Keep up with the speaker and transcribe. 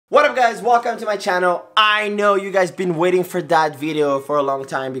guys, welcome to my channel. I know you guys been waiting for that video for a long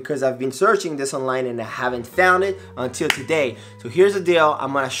time because I've been searching this online and I haven't found it until today. So here's the deal.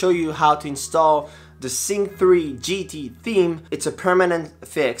 I'm gonna show you how to install the Sync 3 GT theme. It's a permanent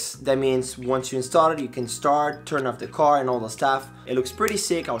fix. That means once you install it, you can start, turn off the car and all the stuff. It looks pretty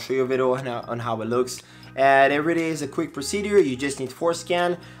sick. I'll show you a video on how it looks. And it really is a quick procedure. You just need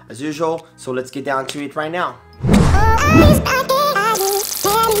Forscan as usual. So let's get down to it right now.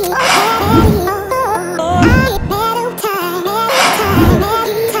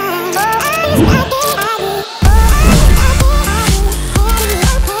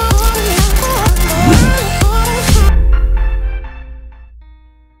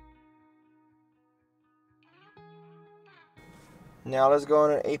 Now let's go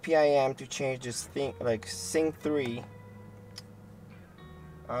on an APIM to change this thing, like Sync 3.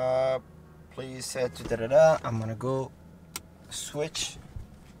 Please set to da-da-da. I'm gonna go switch.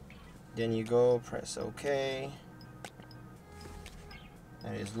 Then you go press OK.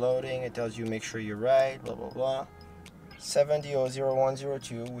 And it's loading. It tells you make sure you're right, blah blah blah.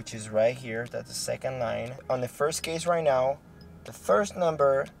 700102, which is right here. That's the second line. On the first case right now, the first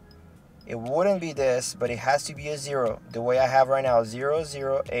number, it wouldn't be this, but it has to be a 0. The way I have right now,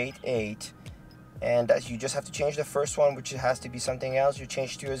 0088. And that you just have to change the first one, which has to be something else. You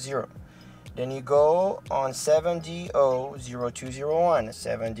change to a 0. Then you go on 700201,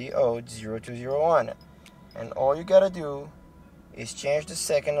 700201. And all you gotta do is change the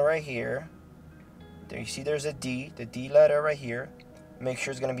second right here. There you see there's a D, the D letter right here. Make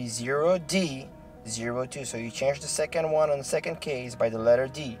sure it's gonna be 0D02. So you change the second one on the second case by the letter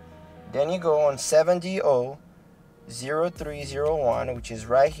D. Then you go on 700301, which is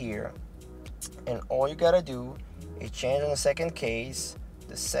right here. And all you gotta do is change on the second case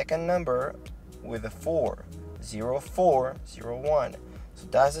the second number with a 4, 0401. So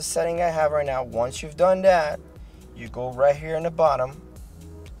that's the setting I have right now. Once you've done that, you go right here in the bottom,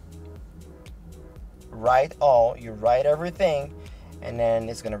 write all, you write everything, and then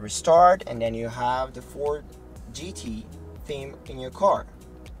it's gonna restart, and then you have the Ford GT theme in your car.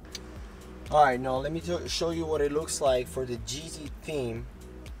 Alright, now let me show you what it looks like for the GT theme.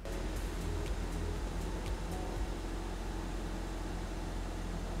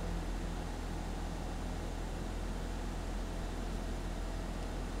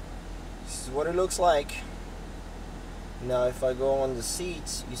 This is what it looks like. Now if I go on the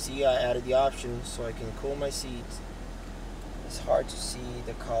seats, you see I added the option so I can cool my seats. It's hard to see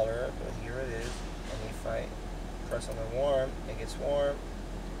the color, but here it is. And if I press on the warm, it gets warm.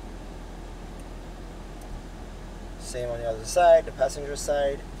 Same on the other side, the passenger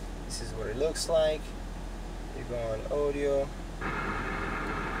side. This is what it looks like. You go on audio.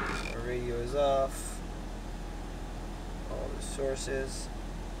 The radio is off. All the sources.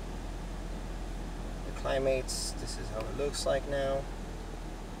 The climates. This is how it looks like now.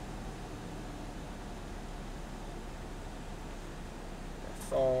 The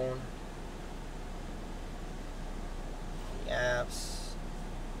phone. The apps.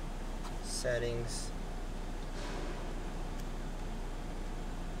 Settings.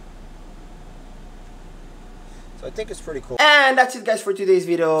 So I think it's pretty cool. And that's it guys for today's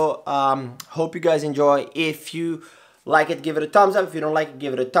video. Hope you guys enjoy. If you like it, give it a thumbs up. If you don't like it,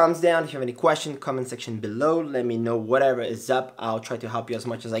 give it a thumbs down. If you have any questions, comment section below. Let me know whatever is up. I'll try to help you as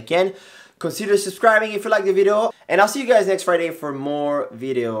much as I can. Consider subscribing if you like the video. And I'll see you guys next Friday for more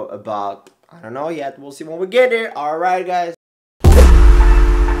video about, I don't know yet. We'll see when we get there. Alright guys.